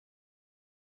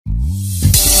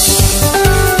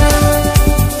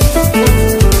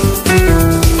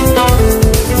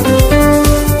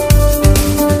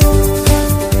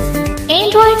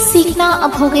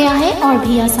और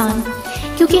भी आसान,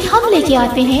 क्योंकि हम लेके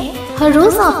आते हैं हर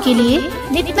रोज आपके लिए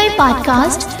नित नए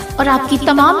पॉडकास्ट और आपकी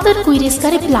तमाम तर क्वेरीज का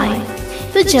रिप्लाई।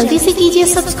 तो जल्दी से कीजिए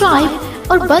सब्सक्राइब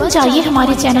और बन जाइए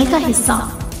हमारे चैनल का हिस्सा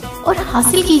और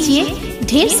हासिल कीजिए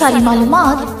ढेर सारी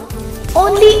मालूमात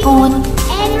only on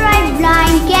Android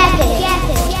Blind Cafe।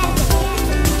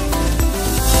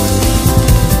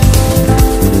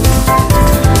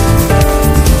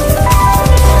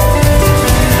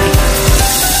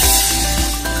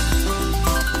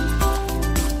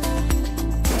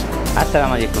 अस्सलाम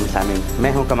वालेकुम सामीन,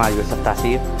 मैं हूं कमाल यूसुफ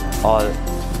तासीर और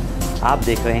आप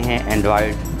देख रहे हैं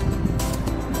एंड्रॉयड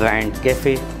ब्लाइंड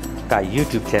कैफ़े का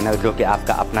यूट्यूब चैनल, जो कि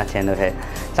आपका अपना चैनल है।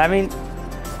 सामीन,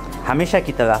 हमेशा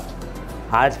की तरह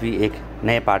आज भी एक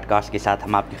नए पॉडकास्ट के साथ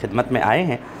हम आपकी खिदमत में आए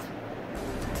हैं।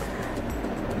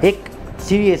 एक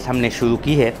सीरीज़ हमने शुरू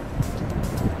की है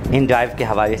इन ड्राइव के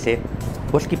हवाले से,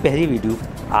 उसकी पहली वीडियो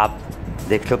आप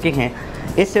देख चुके हैं।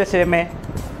 इस सिलसिले में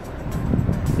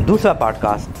दूसरा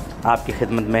पॉडकास्ट आपकी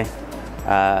खिदमत में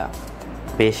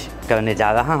पेश करने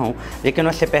जा रहा हूं, लेकिन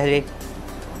उससे पहले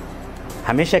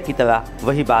हमेशा की तरह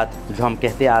वही बात जो हम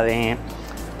कहते आ रहे हैं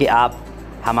कि आप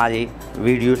हमारी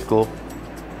वीडियोस को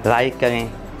लाइक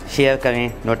करें, शेयर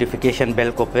करें, नोटिफिकेशन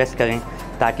बेल को प्रेस करें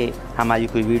ताकि हमारी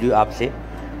कोई वीडियो आपसे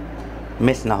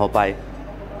मिस ना हो पाए।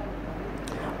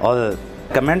 और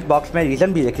कमेंट बॉक्स में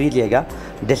रीज़न भी लिख लीजिएगा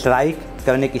डिसलाइक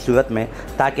करने की सूरत में,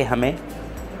 ताकि हमें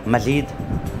मज़ीद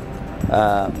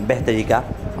बेहतरी का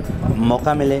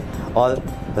मौका मिले, और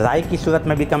राय की सूरत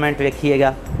में भी कमेंट रखिएगा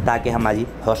ताकि हमारी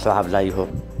हौसला अफजाई हो।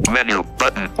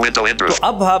 तो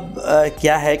अब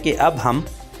क्या है कि अब हम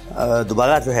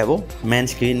दोबारा जो है वो मेन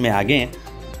स्क्रीन में आ गए हैं।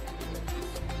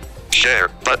 Share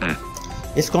button.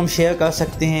 इसको हम शेयर कर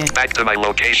सकते हैं। Back to my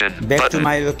location. Back to button.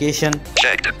 My location.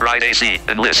 Checked. Ride AC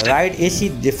enlist. Ride AC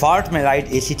default में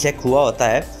राइड AC चेक हुआ होता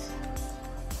है।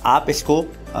 आप इसको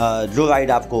जो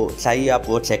राइड आपको चाहिए आप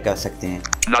वो चेक कर सकते हैं।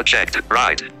 Not checked.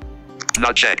 Ride.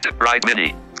 Not checked. Ride mini.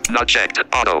 Not checked.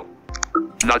 Auto.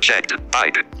 Not checked.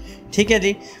 Bike. ठीक है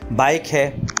जी, बाइक है।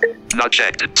 Not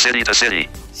checked. City to city.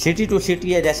 City to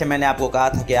city है, जैसे मैंने आपको कहा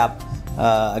था कि आप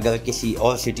अगर किसी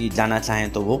और सिटी जाना चाहें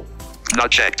तो वो। Not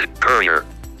checked. Courier.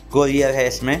 कोरियर है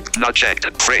इसमें। Not checked.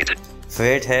 Freight.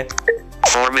 फ्रेट है।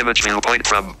 Form image viewpoint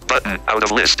from button out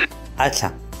of list.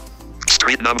 अच्छा,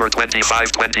 Street number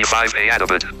 2525A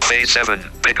Adabad. Phase 7.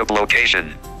 Pickup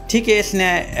location. ठीक है,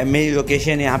 इसने मेरी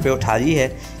लोकेशन यहाँ पे उठा ली है।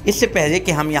 इससे पहले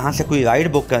कि हम यहाँ से कोई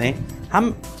राइड बुक करें,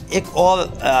 हम एक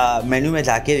और मेन्यू में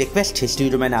जाके रिक्वेस्ट हिस्ट्री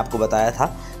जो मैंने आपको बताया था,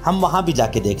 हम वहाँ भी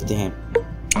जाके देखते हैं।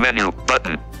 Menu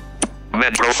button.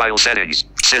 Men profile settings.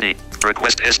 City.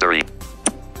 Request history.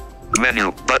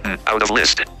 Menu button out of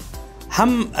list.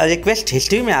 हम रिक्वेस्ट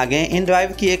हिस्ट्री में आ गए। इन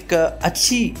ड्राइव की एक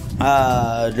अच्छी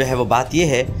जो है वो बात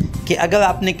यह है कि अगर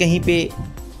आपने कहीं पे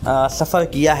सफ़र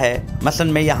किया है,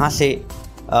 मसलन मैं यहाँ से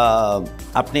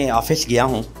अपने ऑफिस गया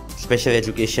हूँ, स्पेशल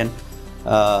एजुकेशन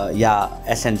या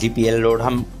SNGPL रोड,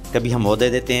 कभी हम वो दे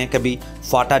देते हैं, कभी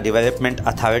फाटा डेवलपमेंट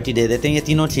अथॉरिटी दे देते हैं। ये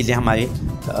तीनों चीज़ें हमारे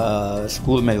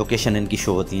स्कूल में लोकेशन इनकी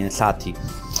शो होती हैं साथ ही।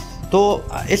 तो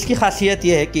इसकी खासियत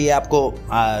ये है कि आपको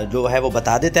जो है वो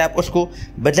बता देता है। आप उसको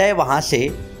बजाय वहाँ से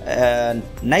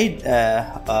नई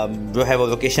जो है वो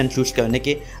लोकेशन चूज़ करने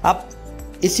के, आप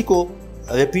इसी को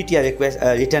रिपीट या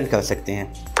रिटर्न कर सकते हैं।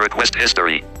 Request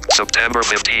history. September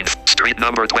 15th. Street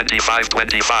number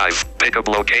 2525. Pickup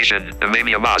location.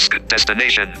 Imamia Mosque.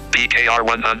 Destination. PKR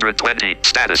 120.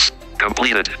 Status.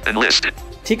 Completed. Enlist.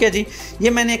 ठीक है जी, ये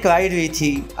मैंने एक राइड ली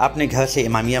थी अपने घर से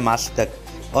इमामिया मास्क तक,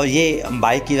 और ये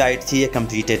बाइक की राइड थी, ये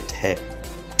कंप्लीटेड है।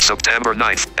 September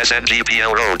 9th.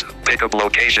 SNGPL Road. Pickup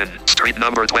location. Street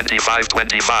number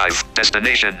 2525.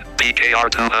 Destination. PKR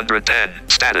 210.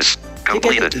 Status. ठीक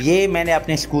है Completed. जी, ये मैंने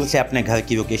अपने स्कूल से अपने घर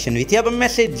की लोकेशन ली थी। अब हम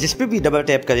से जिस पे भी डबल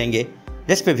टैप करेंगे,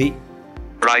 जिस पे भी,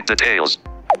 Ride details.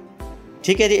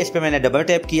 ठीक है जी, इस पे मैंने डबल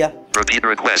टैप किया। Repeat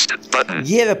request. Button.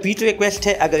 ये रिपीट रिक्वेस्ट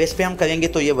है। अगर इस पे हम करेंगे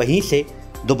तो ये वहीं से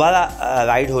दोबारा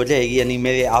राइड हो जाएगी, यानी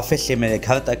मेरे ऑफिस से मेरे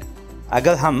घर तक।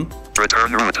 अगर हम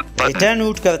Return route. Button. Return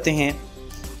route करते हैं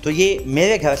तो ये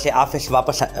मेरे घर से ऑफिस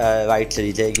वापस राइड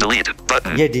चली जाएगी। Delete.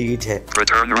 Button. ये डिलीट है।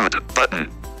 Return route. Button.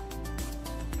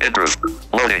 Improve.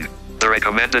 Loading. The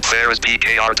recommended fare is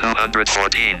PKR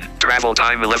 214. Travel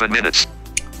time 11 minutes.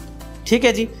 ठीक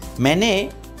है जी, मैंने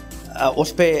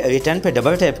उस पे रिटर्न पे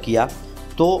डबल टैप किया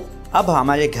तो अब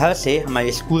हमारे घर से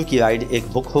हमारे स्कूल की राइड एक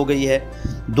बुक हो गई है।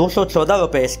 214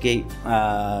 रुपये इसके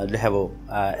जो है वो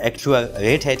एक्चुअल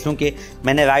रेट है, क्योंकि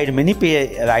मैंने राइड मिनी पे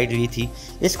राइड ली थी।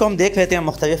 इसको हम देख लेते हैं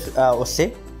मुख्तलिफ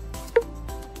उससे।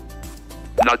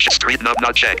 Not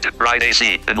checked. Ride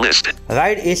AC enlist.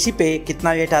 Ride AC पे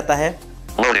कितना रेट आता है?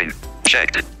 Loading.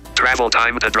 Checked. Travel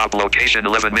time to drop location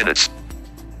 11 minutes.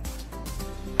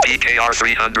 PKR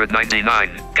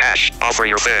 399. Cash. Offer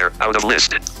your fare. Out of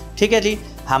list. ठीक है जी,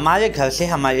 हमारे घर से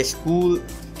हमारे स्कूल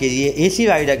के लिए एसी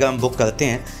राइड अगर हम बुक करते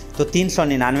हैं तो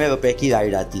 399 रुपये की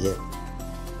राइड आती है।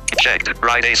 Checked.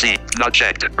 Ride AC. Not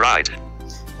checked. Ride.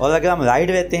 और अगर हम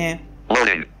राइड लेते हैं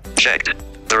Loading. Checked.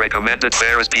 The recommended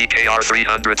fare is PKR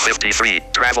 353.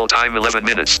 Travel time 11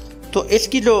 minutes. तो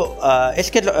इसके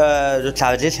जो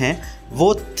चार्जेस हैं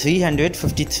वो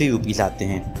 353 रुपीज़ आते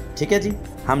हैं। ठीक है जी,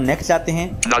 हम नेक्स्ट जाते हैं,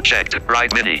 Not checked.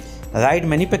 Ride mini. Ride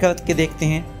menu पे करके देखते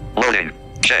हैं। Loading.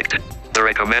 Checked. The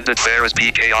recommended fare is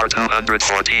PKR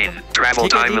 214. Travel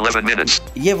ठीक है time जी। 11 minutes.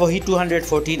 ये वही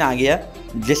 214 आ गया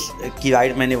जिसकी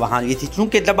राइड मैंने वहाँ ली थी।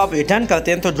 क्योंकि जब आप रिटर्न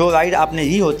करते हैं तो जो राइड आपने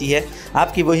ली होती है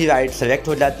आपकी वही राइड सेलेक्ट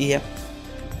हो जाती है।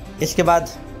 इसके बाद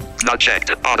Not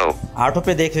checked. Auto. ऑटो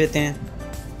पे देख लेते हैं।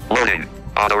 Loading.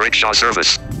 Auto rickshaw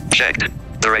service. Checked.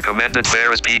 The recommended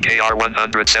fare is PKR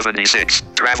 176.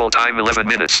 Travel time 11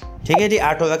 minutes. ठीक है जी,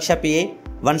 ऑटो रिक्शा पे ये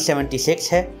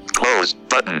 176 है। Close.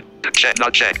 Button. Check.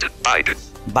 Not checked. Bike.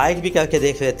 Bike भी करके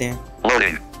देख लेते हैं।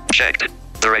 Loading. Checked.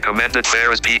 The recommended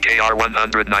fare is PKR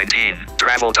 119.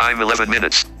 Travel time 11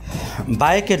 minutes.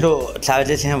 Bike के जो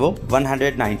चार्जेस हैं वो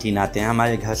 119 आते हैं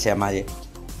हमारे घर से हमारे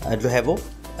जो है वो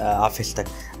ऑफिस तक।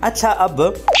 अच्छा, अब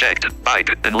Checked. Bike.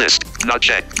 Enlist. Not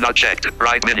checked. Not checked.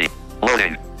 Ride mini.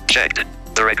 Loading. Checked.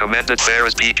 The recommended fare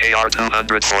is PKR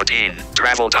 214.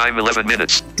 Travel time 11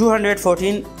 minutes.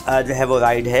 214 जो है वो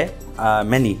राइड है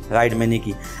राइड मैनी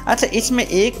की। अच्छा, इसमें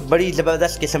एक बड़ी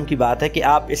ज़बरदस्त किस्म की बात है कि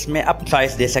आप इसमें अब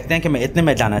चॉइस दे सकते हैं कि मैं इतने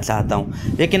में जाना चाहता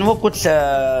हूँ, लेकिन वो कुछ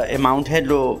अमाउंट है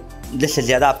जो जिससे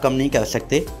ज़्यादा आप कम नहीं कर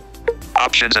सकते।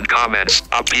 Options and comments.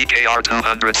 Up PKR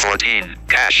 214.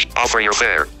 Cash. Offer your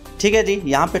fare. ठीक है जी,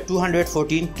 यहाँ पे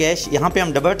 214 कैश, यहाँ पे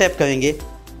हम डबल टैप करेंगे।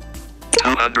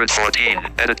 214.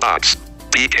 Edit box.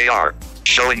 PKR.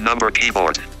 Showing number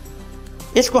keyboard.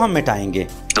 इसको हम मिटाएंगे।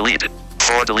 Delete.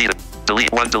 4 deleted.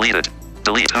 Delete 1 deleted.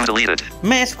 Delete 2 deleted.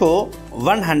 मैं इसको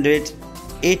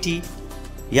 180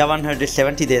 या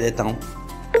 170 दे देता हूँ।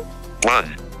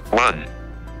 1 1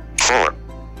 4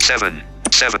 7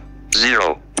 7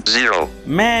 0 0.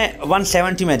 मैं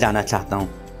 170 में जाना चाहता हूँ।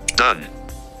 Done.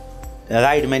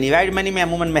 राइड मैनी में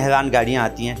अमूमन मेहरान गाड़ियाँ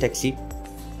आती हैं, taxi.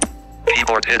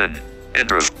 Keyboard hidden.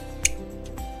 Inruv.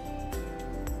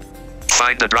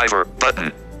 Find the driver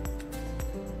button.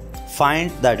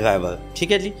 Find the driver.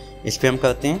 ठीक है जी, इस पे हम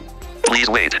करते हैं। Please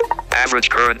wait. Average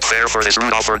current fare for this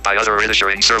route offered by other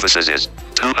ride-sharing services is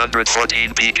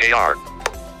 214 PKR.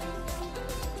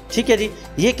 ठीक है जी,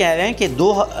 ये कह रहे हैं कि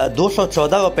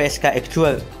 214 रुपये इसका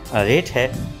एक्चुअल रेट है,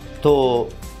 तो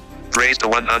Raise to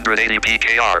 180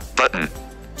 PKR button.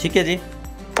 ठीक है जी,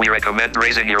 We recommend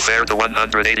raising your fare to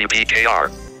 180 PKR.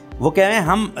 वो कह रहे हैं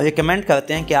हम रिकमेंड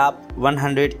करते हैं कि आप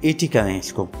 180 करें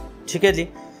इसको। ठीक है जी,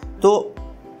 तो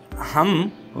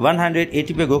हम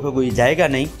 180 पे गो कर कोई जाएगा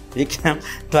नहीं, लेकिन हम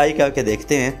ट्राई करके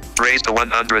देखते हैं। Raise to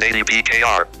 180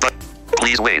 PKR but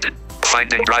please wait.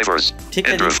 Finding drivers. ठीक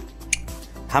है Inruv. जी,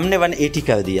 हमने 180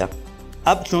 कर दिया।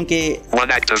 अब चूंकि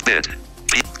 1 active bid.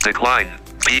 Decline.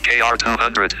 PKR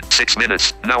 200. 6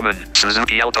 minutes. Nauman.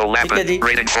 Suzuki Alto ठीक है Lapin. जी,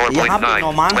 Rating यहाँ पे 4.9.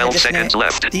 नौमान है 12 जिसने seconds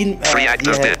left. 3 3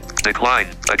 active दिया है। bid.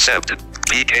 Decline. Accept.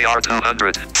 PKR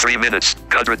 200. 3 minutes.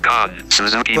 Qudrat Khan.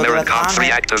 Suzuki Qudrat Marin Khan. Khan 3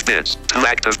 है। active bids. 2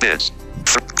 active bids.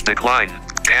 Decline.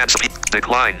 Cancel.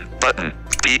 Decline. Button.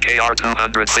 PKR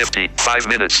 250. 5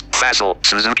 minutes. Faisal.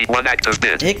 Suzuki 1 active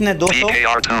bid. एक ने 200,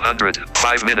 PKR 200.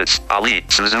 5 minutes. Ali.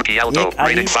 Suzuki Alto. एक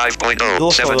Ali Rating 5.0.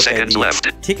 200 7 रुपए seconds दिए।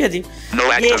 left. ठीक है जी, No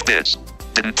ये active bids.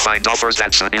 Didn't find offers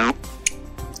that suit you.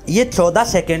 ये 14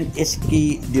 second इसकी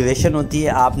ड्यूरेशन होती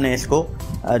है। आपने इसको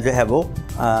जो है वो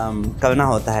करना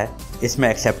होता है, इसमें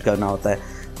एक्सेप्ट करना होता है।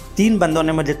 3 बंदों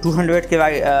ने मुझे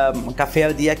 200 का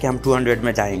फेयर दिया कि हम 200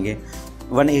 में जाएंगे,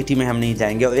 180 में हम नहीं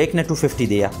जाएंगे, और एक ने 250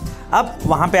 दिया। अब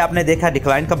वहाँ पे आपने देखा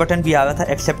डिक्लाइन का बटन भी आ रहा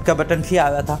था, एक्सेप्ट का बटन भी आ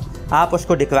रहा था। आप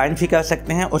उसको डिक्लाइन भी कर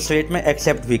सकते हैं, उस रेट में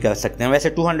एक्सेप्ट भी कर सकते हैं। वैसे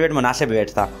 200 मुनासिब रेट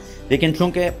था, लेकिन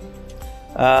चूँकि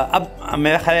अब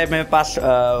मेरा ख्याल है मेरे पास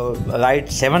राइड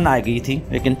 7 आ गई थी,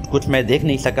 लेकिन कुछ मैं देख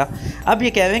नहीं सका। अब ये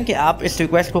कह रहे हैं कि आप इस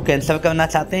रिक्वेस्ट को कैंसिल करना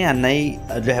चाहते हैं या नई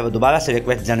जो है वो दोबारा से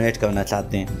रिक्वेस्ट जनरेट करना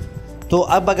चाहते हैं। तो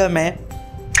अब अगर मैं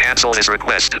Cancel this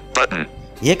request button.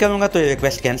 ये करूँगा तो ये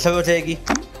रिक्वेस्ट कैंसिल हो जाएगी।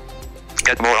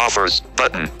 Get more offers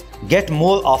button. Get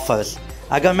more offers,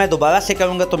 अगर मैं दोबारा से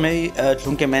करूँगा तो मेरी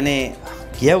चूँकि मैंने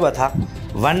किया हुआ था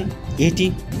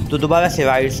 180, तो दोबारा से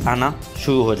राइड्स आना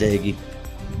शुरू हो जाएगी।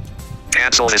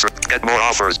 Cancel this. Get more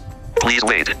offers. Please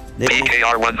wait.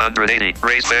 PKR 180.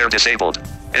 Raise fare disabled.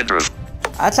 Inruv.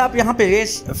 अच्छा, आप यहाँ पे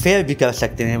रेस फेयर भी कर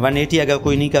सकते हैं 180 अगर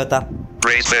कोई नहीं करता।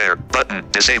 Raise fare button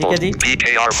disabled. जी।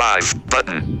 PKR 5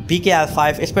 button. PKR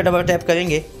 5 इस पर डबल टैप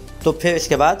करेंगे तो फिर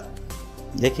इसके बाद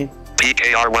देखिए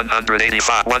PKR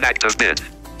 185. 1 active bid.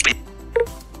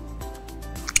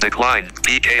 Decline.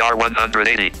 PKR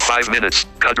 180. 5 minutes.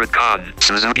 Qadrat Khan.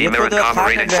 Suzuki ये तो Mirror जो Com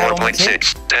rating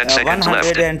 4.6. 10 seconds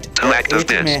left. 2 active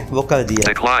 108 में bids. वो कर दिया।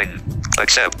 Decline.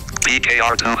 Accept.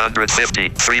 PKR 250.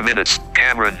 3 minutes.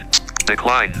 Cameron.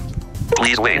 Decline.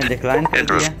 Please wait. Decline कर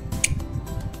Enter. दिया।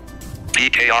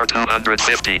 PKR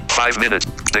 250. 5 minutes.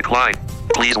 Decline.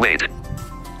 Please wait.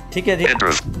 ठीक है जी।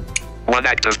 Enter.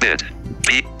 1 active bid.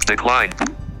 Decline.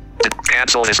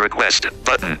 Cancel this request.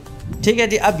 Button. ठीक है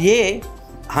जी, अब ये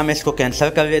हम इसको कैंसिल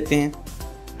कर लेते हैं।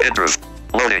 Enter.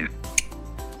 Loading.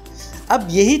 अब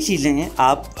यही चीज़ें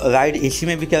आप राइड एसी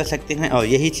में भी कर सकते हैं और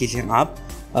यही चीज़ें आप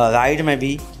राइड में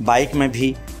भी, बाइक में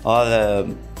भी और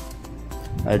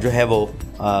जो है वो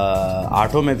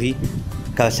ऑटो में भी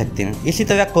कर सकते हैं। इसी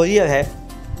तरह कोरियर है,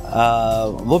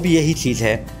 वो भी यही चीज़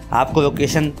है। आपको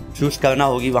लोकेशन चूज़ करना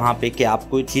होगी वहाँ पे कि आप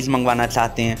कोई चीज़ मंगवाना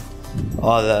चाहते हैं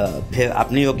और फिर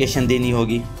अपनी लोकेशन देनी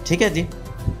होगी। ठीक है जी।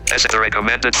 The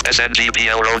recommended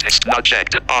SNGPL road is not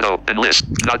checked. Auto enlist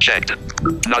not checked.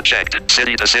 Not checked.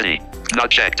 City to city not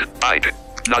checked. Bike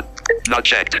not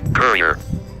checked. Courier.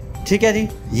 ठीक है जी,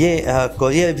 ये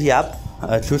कोरियर भी आप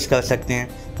चूज़ कर सकते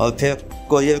हैं और फिर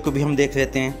कोरियर को भी हम देख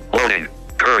लेते हैं। Loading.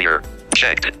 Courier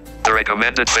checked. The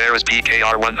recommended fare is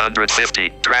PKR 150.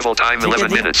 Travel time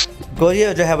 11 minutes.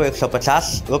 Courier जो है वो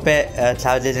 150 रुपये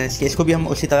चार्जेज हैं इसके, इसको भी हम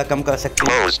उसी तरह कम कर सकते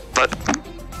हैं। Close. But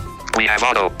we have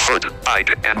auto, foot,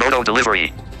 bike, and moto delivery.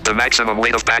 The maximum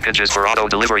weight of packages for auto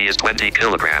delivery is 20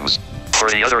 kilograms. For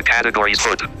the other categories,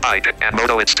 foot, bike, and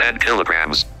moto, it's 10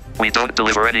 kilograms. We don't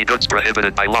deliver any goods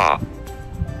prohibited by law.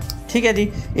 ठीक है जी,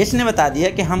 इसने बता दिया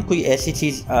कि हम कोई ऐसी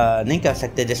चीज़ नहीं कर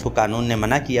सकते जिसको कानून ने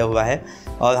मना किया हुआ है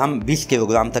और हम 20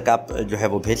 किलोग्राम तक आप जो है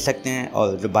वो भेज सकते हैं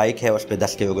और जो बाइक है उस पर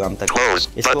 10 किलोग्राम तक। Close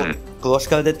इसको button. क्लोज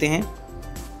कर देते हैं।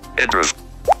 Enter.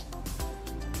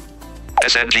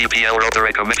 SNGPL wrote the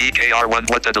recommend PKR 1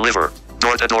 what to deliver.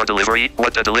 Door to door delivery.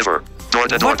 What to deliver. Door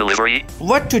to door What? delivery.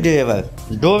 What to deliver?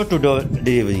 Door to door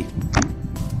delivery.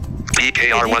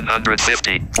 PKR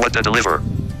 150. What to deliver.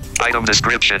 Item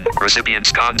description.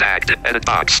 Recipient's contact. Edit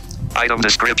box. Item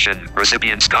description.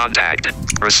 Recipient's contact.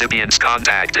 Recipient's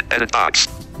contact. Edit box.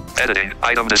 Editing.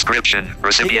 Item description.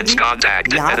 Recipient's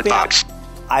contact. यहाँ Edit पे box.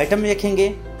 आप item लिखेंगे,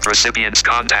 Recipient's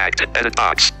contact. Edit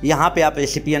box. यहाँ पे आप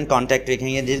recipient contact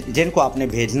लिखेंगे जिनको आपने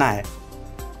भेजना है।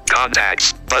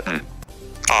 Contacts. Button.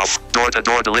 Off. Door to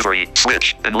door delivery. Switch.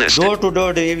 Enlist. Door to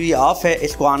door delivery of है,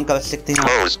 इसको ऑन कर सकते हैं।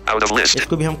 Close. Out of list.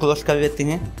 इसको भी हम क्लोज कर देते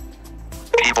हैं।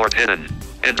 Keyboard hidden.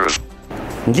 Enter.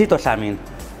 जी तो सामीन,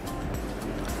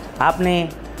 आपने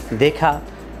देखा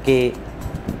कि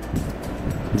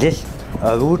जिस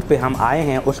रूट पे हम आए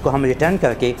हैं उसको हम रिटर्न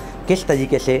करके किस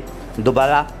तरीके से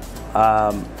दोबारा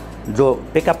जो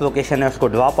पिकअप लोकेशन है उसको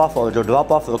ड्रॉप ऑफ और जो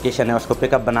ड्रॉप ऑफ लोकेशन है उसको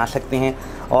पिकअप बना सकते हैं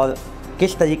और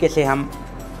किस तरीके से हम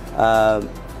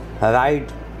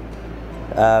राइड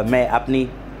में अपनी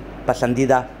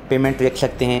पसंदीदा पेमेंट लिख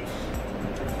सकते हैं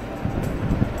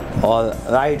और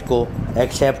राइड को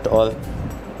एक्सेप्ट और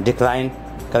डिक्लाइन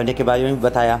करने के बारे में भी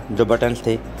बताया। जो बटन्स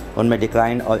थे उनमें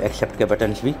डिक्लाइन और एक्सेप्ट के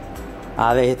बटन्स भी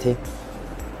आ रहे थे।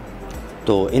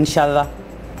 तो इंशाल्लाह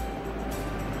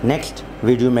नेक्स्ट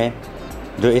वीडियो में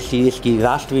जो इस सीरीज़ की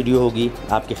लास्ट वीडियो होगी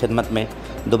आपकी खिदमत में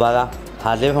दोबारा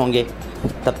हाजिर होंगे।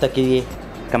 तब तक के लिए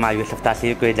कमाल यूसुफ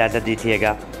तासीर को इजाज़त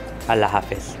दीजिएगा। अल्लाह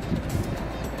हाफ़िज़।